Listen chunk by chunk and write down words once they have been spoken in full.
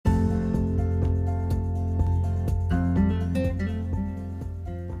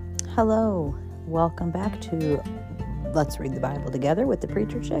Hello, welcome back to Let's Read the Bible Together with the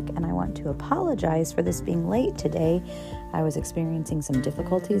Preacher Chick, and I want to apologize for this being late today. I was experiencing some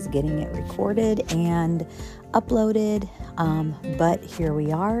difficulties getting it recorded and uploaded, but here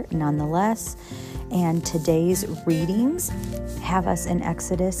we are nonetheless. And today's readings have us in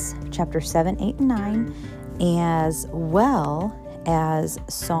Exodus chapter 7, 8, and 9, as well as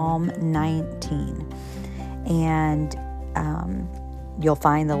Psalm 19. And you'll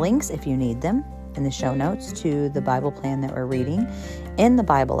find the links, if you need them, in the show notes to the Bible plan that we're reading in the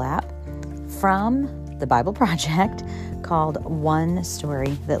Bible app from the Bible Project called One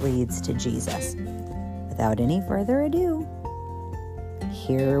Story That Leads to Jesus. Without any further ado,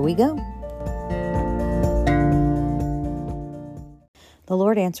 here we go. The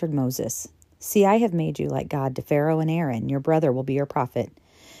Lord answered Moses, "See, I have made you like God to Pharaoh and Aaron. Your brother will be your prophet.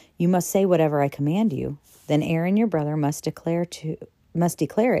 You must say whatever I command you. Then Aaron, your brother, must declare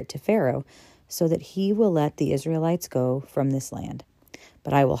it to Pharaoh, so that he will let the Israelites go from this land.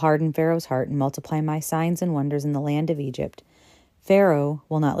 But I will harden Pharaoh's heart and multiply my signs and wonders in the land of Egypt. Pharaoh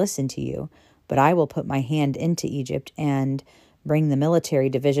will not listen to you, but I will put my hand into Egypt and bring the military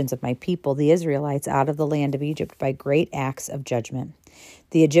divisions of my people, the Israelites, out of the land of Egypt by great acts of judgment.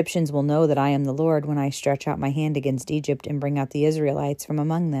 The Egyptians will know that I am the Lord when I stretch out my hand against Egypt and bring out the Israelites from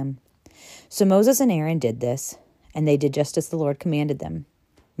among them." So Moses and Aaron did this, and they did just as the Lord commanded them.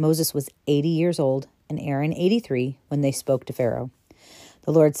 Moses was 80 years old, and Aaron 83 when they spoke to Pharaoh.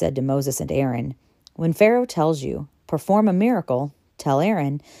 The Lord said to Moses and Aaron, "When Pharaoh tells you, 'Perform a miracle,' tell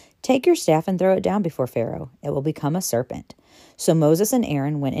Aaron, 'Take your staff and throw it down before Pharaoh. It will become a serpent.'" So Moses and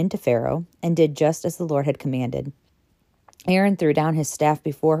Aaron went into Pharaoh and did just as the Lord had commanded. Aaron threw down his staff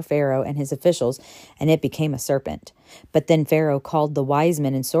before Pharaoh and his officials, and it became a serpent. But then Pharaoh called the wise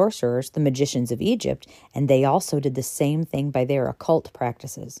men and sorcerers, the magicians of Egypt, and they also did the same thing by their occult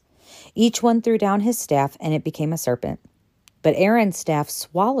practices. Each one threw down his staff, and it became a serpent. But Aaron's staff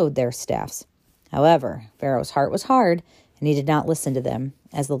swallowed their staffs. However, Pharaoh's heart was hard, and he did not listen to them,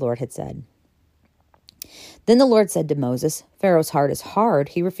 as the Lord had said. Then the Lord said to Moses, "Pharaoh's heart is hard.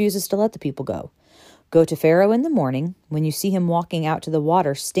 He refuses to let the people go. Go to Pharaoh in the morning. When you see him walking out to the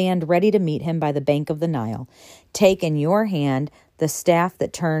water, stand ready to meet him by the bank of the Nile. Take in your hand the staff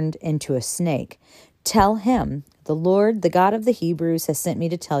that turned into a snake. Tell him, 'The Lord, the God of the Hebrews, has sent me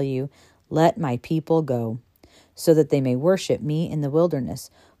to tell you, let my people go, so that they may worship me in the wilderness.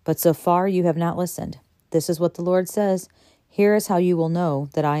 But so far you have not listened. This is what the Lord says. Here is how you will know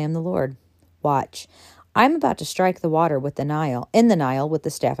that I am the Lord. Watch. I am about to strike the water in the Nile with the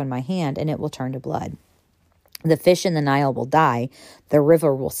staff in my hand, and it will turn to blood. The fish in the Nile will die, the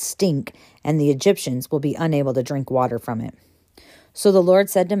river will stink, and the Egyptians will be unable to drink water from it." So the Lord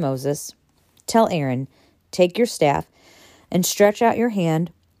said to Moses, "Tell Aaron, take your staff and stretch out your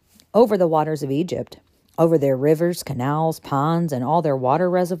hand over the waters of Egypt, over their rivers, canals, ponds, and all their water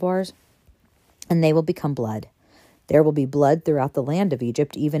reservoirs, and they will become blood. There will be blood throughout the land of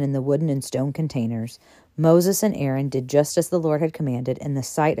Egypt, even in the wooden and stone containers." Moses and Aaron did just as the Lord had commanded. In the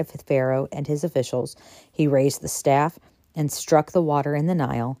sight of Pharaoh and his officials, he raised the staff and struck the water in the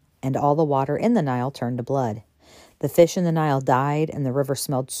Nile, and all the water in the Nile turned to blood. The fish in the Nile died, and the river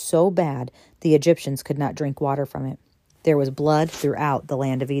smelled so bad the Egyptians could not drink water from it. There was blood throughout the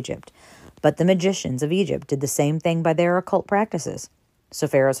land of Egypt. But the magicians of Egypt did the same thing by their occult practices. So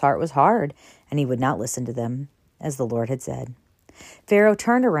Pharaoh's heart was hard, and he would not listen to them, as the Lord had said. Pharaoh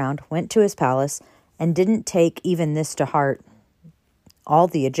turned around, went to his palace, and didn't take even this to heart. All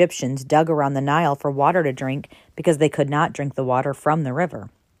the Egyptians dug around the Nile for water to drink because they could not drink the water from the river.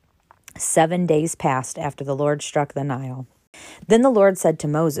 7 days passed after the Lord struck the Nile. Then the Lord said to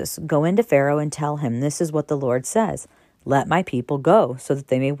Moses, "Go into Pharaoh and tell him, 'This is what the Lord says. Let my people go so that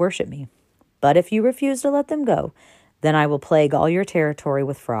they may worship me. But if you refuse to let them go, then I will plague all your territory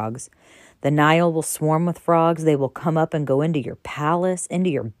with frogs. The Nile will swarm with frogs. They will come up and go into your palace,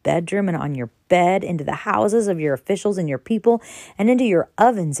 into your bedroom and on your bed, into the houses of your officials and your people, and into your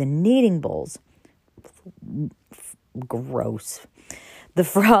ovens and kneading bowls." Gross. "The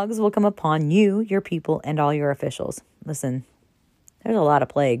frogs will come upon you, your people, and all your officials." Listen, there's a lot of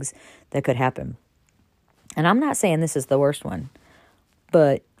plagues that could happen. And I'm not saying this is the worst one,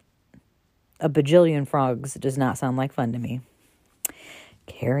 but a bajillion frogs does not sound like fun to me.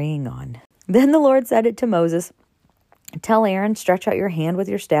 Carrying on. Then the Lord said it to Moses, "Tell Aaron, stretch out your hand with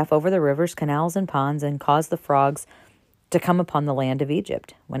your staff over the rivers, canals, and ponds, and cause the frogs to come upon the land of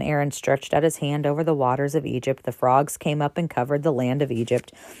Egypt." When Aaron stretched out his hand over the waters of Egypt, the frogs came up and covered the land of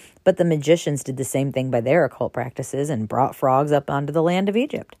Egypt. But the magicians did the same thing by their occult practices and brought frogs up onto the land of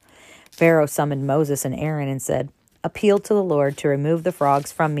Egypt. Pharaoh summoned Moses and Aaron and said, appeal to the Lord to remove the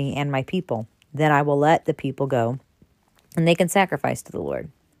frogs from me and my people. Then I will let the people go, and they can sacrifice to the Lord."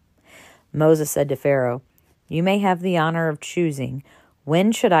 Moses said to Pharaoh, "You may have the honor of choosing.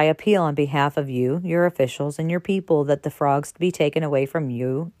 When should I appeal on behalf of you, your officials, and your people that the frogs be taken away from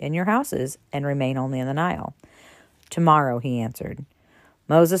you and your houses and remain only in the Nile?" "Tomorrow," he answered.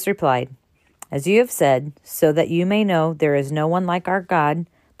 Moses replied, "As you have said, so that you may know there is no one like our God,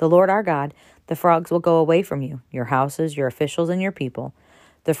 the Lord our God, the frogs will go away from you, your houses, your officials, and your people.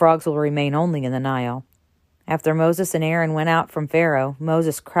 The frogs will remain only in the Nile." After Moses and Aaron went out from Pharaoh,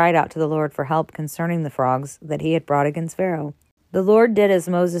 Moses cried out to the Lord for help concerning the frogs that he had brought against Pharaoh. The Lord did as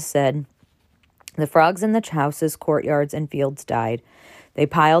Moses said. The frogs in the houses, courtyards, and fields died. They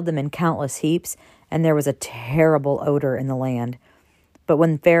piled them in countless heaps, and there was a terrible odor in the land. But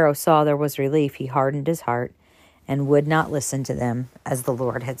when Pharaoh saw there was relief, he hardened his heart and would not listen to them, as the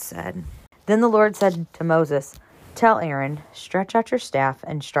Lord had said. Then the Lord said to Moses, "Tell Aaron, stretch out your staff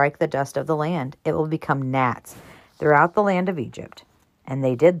and strike the dust of the land. It will become gnats throughout the land of Egypt." And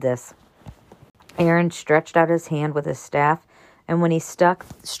they did this. Aaron stretched out his hand with his staff, and when he struck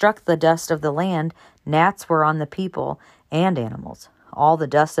the dust of the land, gnats were on the people and animals. All the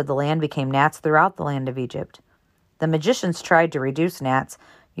dust of the land became gnats throughout the land of Egypt. The magicians tried to reduce gnats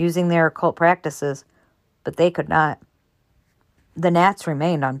using their occult practices, but they could not. The gnats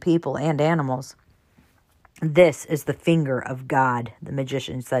remained on people and animals. "This is the finger of God," the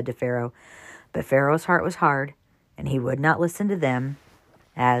magician said to Pharaoh. But Pharaoh's heart was hard, and he would not listen to them,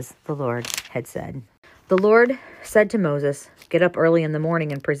 as the Lord had said. The Lord said to Moses, "Get up early in the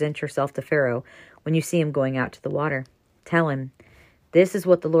morning and present yourself to Pharaoh when you see him going out to the water. Tell him, 'This is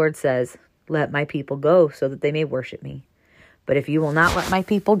what the Lord says, let my people go so that they may worship me. But if you will not let my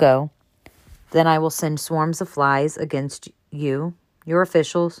people go, then I will send swarms of flies against you, your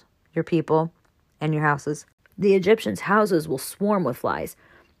officials, your people, and your houses. The Egyptians' houses will swarm with flies,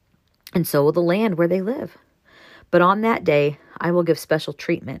 and so will the land where they live. But on that day, I will give special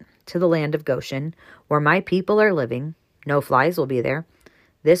treatment to the land of Goshen, where my people are living. No flies will be there.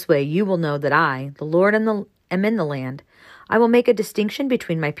 This way you will know that I, the Lord, am in the land. I will make a distinction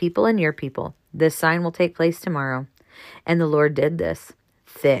between my people and your people. This sign will take place tomorrow." And the Lord did this.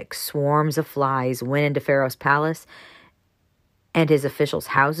 Thick swarms of flies went into Pharaoh's palace and his officials'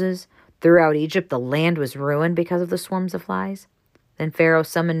 houses. Throughout Egypt, the land was ruined because of the swarms of flies. Then Pharaoh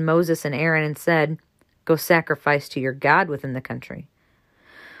summoned Moses and Aaron and said, "Go sacrifice to your God within the country."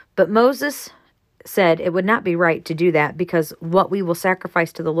 But Moses said it would not be right to do that, because what we will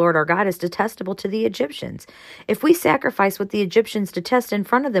sacrifice to the Lord our God is detestable to the Egyptians. If we sacrifice what the Egyptians detest in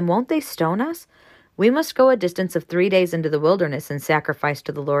front of them, won't they stone us? We must go a distance of 3 days into the wilderness and sacrifice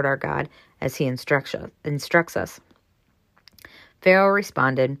to the Lord our God as he instructs us. Pharaoh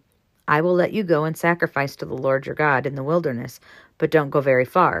responded, "I will let you go and sacrifice to the Lord your God in the wilderness, but don't go very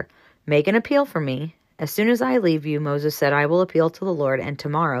far. Make an appeal for me. As soon as I leave you," Moses said, "I will appeal to the Lord, and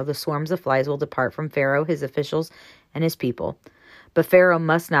tomorrow the swarms of flies will depart from Pharaoh, his officials, and his people. But Pharaoh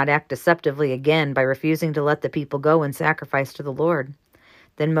must not act deceptively again by refusing to let the people go and sacrifice to the Lord."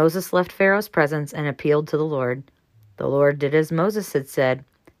 Then Moses left Pharaoh's presence and appealed to the Lord. The Lord did as Moses had said.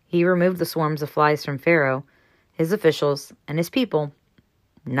 He removed the swarms of flies from Pharaoh, his officials, and his people.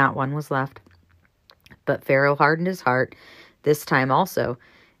 Not one was left. But Pharaoh hardened his heart this time also,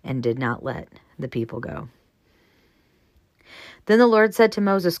 and did not let the people go. Then the Lord said to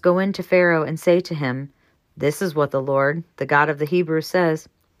Moses, "Go in to Pharaoh and say to him, 'This is what the Lord, the God of the Hebrews, says.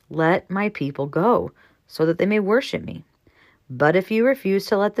 Let my people go, so that they may worship me. But if you refuse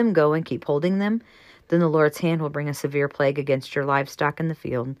to let them go and keep holding them, then the Lord's hand will bring a severe plague against your livestock in the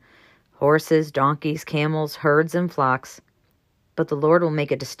field, horses, donkeys, camels, herds, and flocks. But the Lord will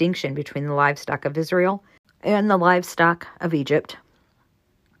make a distinction between the livestock of Israel and the livestock of Egypt,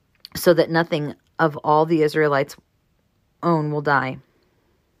 so that nothing of all the Israelites own will die.'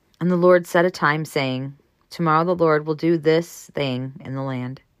 And the Lord set a time, saying, 'Tomorrow the Lord will do this thing in the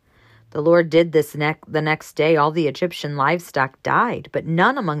land.' The Lord did this the next day. All the Egyptian livestock died, but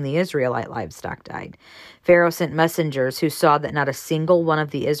none among the Israelite livestock died. Pharaoh sent messengers who saw that not a single one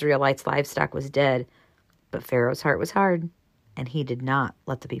of the Israelites' livestock was dead. But Pharaoh's heart was hard, and he did not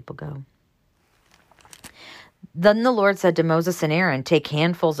let the people go. Then the Lord said to Moses and Aaron, 'Take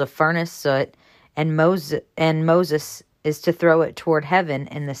handfuls of furnace soot, and Moses is to throw it toward heaven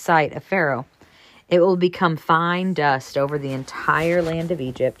in the sight of Pharaoh. It will become fine dust over the entire land of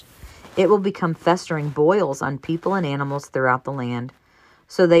Egypt. It will become festering boils on people and animals throughout the land.'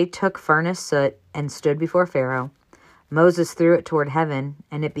 So they took furnace soot and stood before Pharaoh. Moses threw it toward heaven,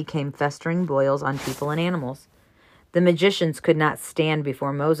 and it became festering boils on people and animals. The magicians could not stand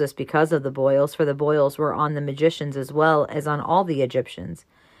before Moses because of the boils, for the boils were on the magicians as well as on all the Egyptians.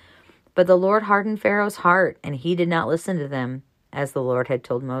 But the Lord hardened Pharaoh's heart, and he did not listen to them, as the Lord had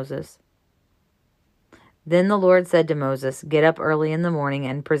told Moses. Then the Lord said to Moses, "Get up early in the morning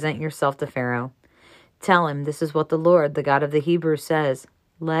and present yourself to Pharaoh. Tell him, this is what the Lord, the God of the Hebrews, says.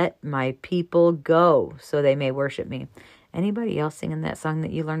 Let my people go, so they may worship me." Anybody else singing that song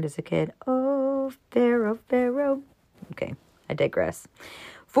that you learned as a kid? Oh, Pharaoh, Pharaoh. Okay, I digress.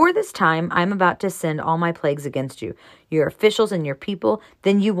 "For this time I am about to send all my plagues against you, your officials and your people.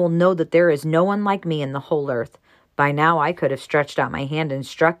 Then you will know that there is no one like me in the whole earth. By now I could have stretched out my hand and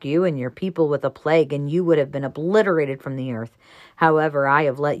struck you and your people with a plague, and you would have been obliterated from the earth. However, I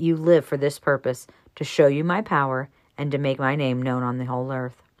have let you live for this purpose, to show you my power and to make my name known on the whole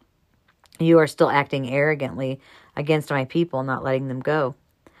earth. You are still acting arrogantly against my people, not letting them go.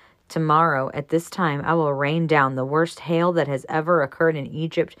 Tomorrow, at this time, I will rain down the worst hail that has ever occurred in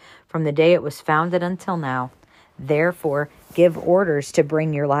Egypt from the day it was founded until now. Therefore, give orders to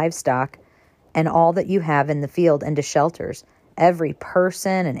bring your livestock and all that you have in the field into shelters. Every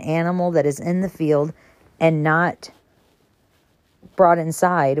person and animal that is in the field and not brought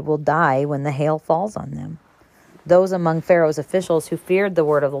inside will die when the hail falls on them." Those among Pharaoh's officials who feared the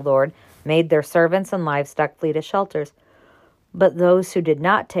word of the Lord made their servants and livestock flee to shelters. But those who did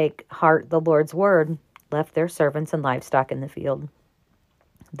not take heart the Lord's word left their servants and livestock in the field.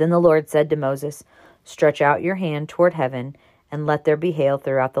 Then the Lord said to Moses, "Stretch out your hand toward heaven, and let there be hail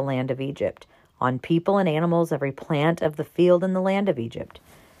throughout the land of Egypt, on people and animals, every plant of the field in the land of Egypt."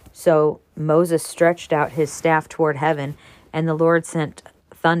 So Moses stretched out his staff toward heaven, and the Lord sent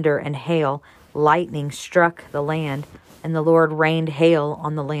thunder and hail. Lightning struck the land, and the Lord rained hail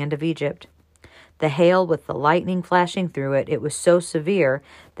on the land of Egypt. The hail with the lightning flashing through it, it was so severe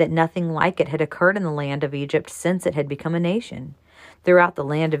that nothing like it had occurred in the land of Egypt since it had become a nation. Throughout the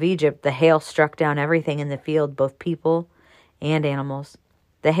land of Egypt, the hail struck down everything in the field, both people and animals.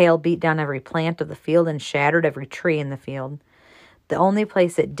 The hail beat down every plant of the field and shattered every tree in the field. The only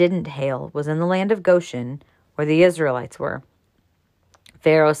place it didn't hail was in the land of Goshen, where the Israelites were.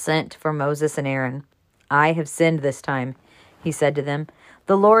 Pharaoh sent for Moses and Aaron. "I have sinned this time," he said to them.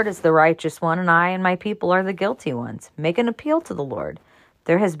 "The Lord is the righteous one, and I and my people are the guilty ones. Make an appeal to the Lord.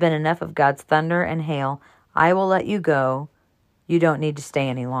 There has been enough of God's thunder and hail. I will let you go. You don't need to stay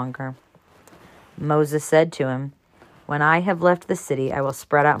any longer." Moses said to him, "When I have left the city, I will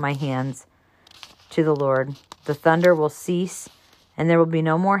spread out my hands to the Lord. The thunder will cease, and there will be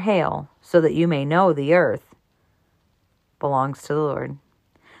no more hail, so that you may know the earth belongs to the Lord.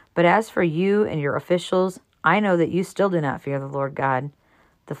 But as for you and your officials, I know that you still do not fear the Lord God.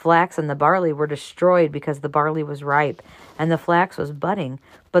 The flax and the barley were destroyed because the barley was ripe, and the flax was budding,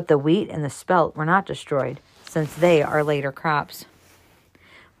 but the wheat and the spelt were not destroyed, since they are later crops."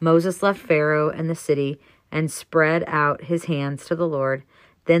 Moses left Pharaoh and the city and spread out his hands to the Lord.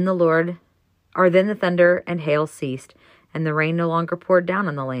 Then the thunder and hail ceased, and the rain no longer poured down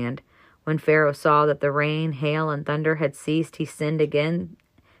on the land. When Pharaoh saw that the rain, hail, and thunder had ceased, he sinned again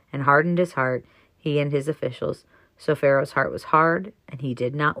and hardened his heart, he and his officials. So Pharaoh's heart was hard, and he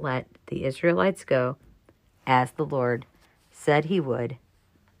did not let the Israelites go, as the Lord said he would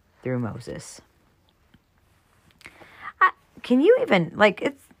through Moses. Can you even, I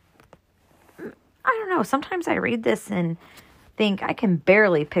don't know, sometimes I read this and think I can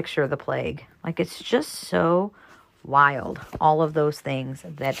barely picture the plague. It's just so wild, all of those things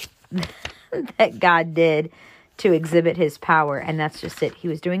that that God did to exhibit his power, and that's just it. He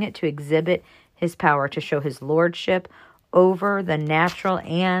was doing it to exhibit his power, to show his lordship over the natural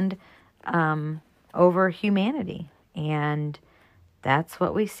and over humanity. And that's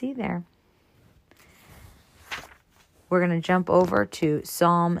what we see there. We're going to jump over to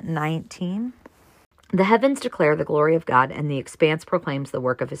Psalm 19. "The heavens declare the glory of God, and the expanse proclaims the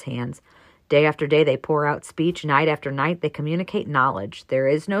work of his hands. Day after day they pour out speech. Night after night they communicate knowledge. There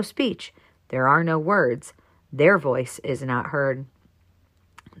is no speech. There are no words. Their voice is not heard.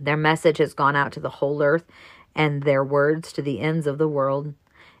 Their message has gone out to the whole earth, and their words to the ends of the world.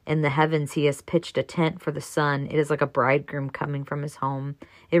 In the heavens he has pitched a tent for the sun. It is like a bridegroom coming from his home.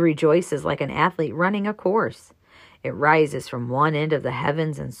 It rejoices like an athlete running a course. It rises from one end of the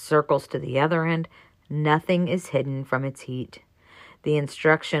heavens and circles to the other end. Nothing is hidden from its heat. The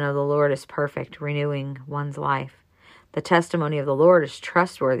instruction of the Lord is perfect, renewing one's life. The testimony of the Lord is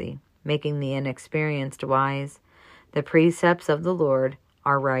trustworthy, making the inexperienced wise. The precepts of the Lord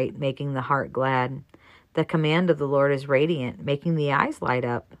are right, making the heart glad. The command of the Lord is radiant, making the eyes light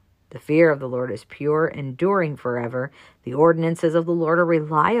up. The fear of the Lord is pure, enduring forever. The ordinances of the Lord are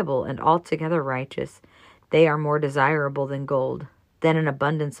reliable and altogether righteous. They are more desirable than gold, than an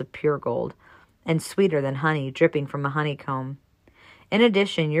abundance of pure gold, and sweeter than honey dripping from a honeycomb. In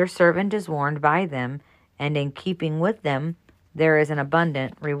addition, your servant is warned by them, and in keeping with them there is an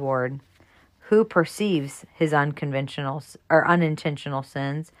abundant reward. Who perceives his unconventional or unintentional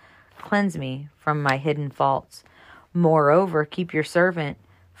sins? Cleanse me from my hidden faults. Moreover, keep your servant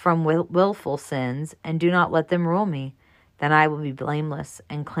from willful sins, and do not let them rule me. Then I will be blameless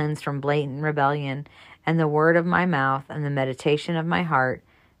and cleansed from blatant rebellion, and the word of my mouth and the meditation of my heart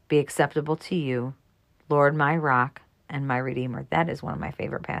be acceptable to you, Lord, my rock and my redeemer. That is one of my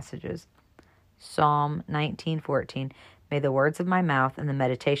favorite passages. Psalm 19:14. May the words of my mouth and the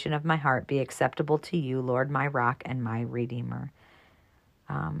meditation of my heart be acceptable to you, Lord, my rock and my redeemer.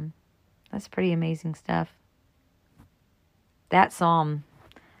 That's pretty amazing stuff. That psalm,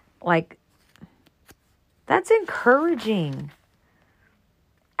 that's encouraging.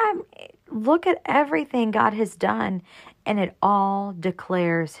 Look at everything God has done, and it all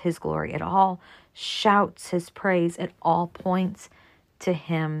declares his glory. It all shouts his praise. It all points to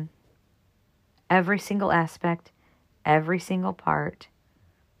him. Every single aspect, every single part.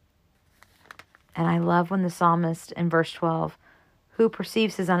 And I love when the psalmist in verse 12, who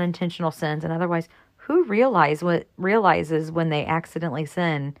perceives his unintentional sins, and otherwise, who realizes when they accidentally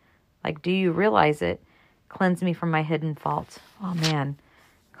sin? Like, do you realize it? Cleanse me from my hidden faults. Oh man,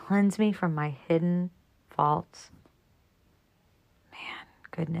 cleanse me from my hidden faults. Man,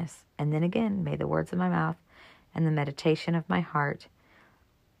 goodness. And then again, may the words of my mouth and the meditation of my heart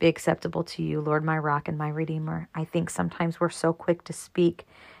be acceptable to you, Lord, my rock and my redeemer. I think sometimes we're so quick to speak,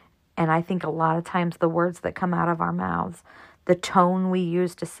 and I think a lot of times the words that come out of our mouths, the tone we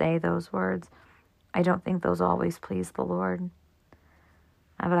use to say those words, I don't think those always please the Lord.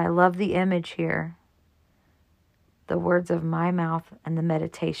 But I love the image here. The words of my mouth and the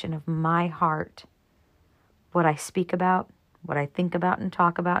meditation of my heart. What I speak about, what I think about and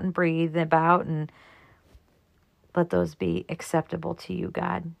talk about and breathe about, and let those be acceptable to you,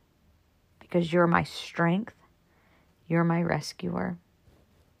 God. Because you're my strength. You're my rescuer.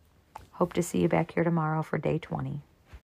 Hope to see you back here tomorrow for day 20.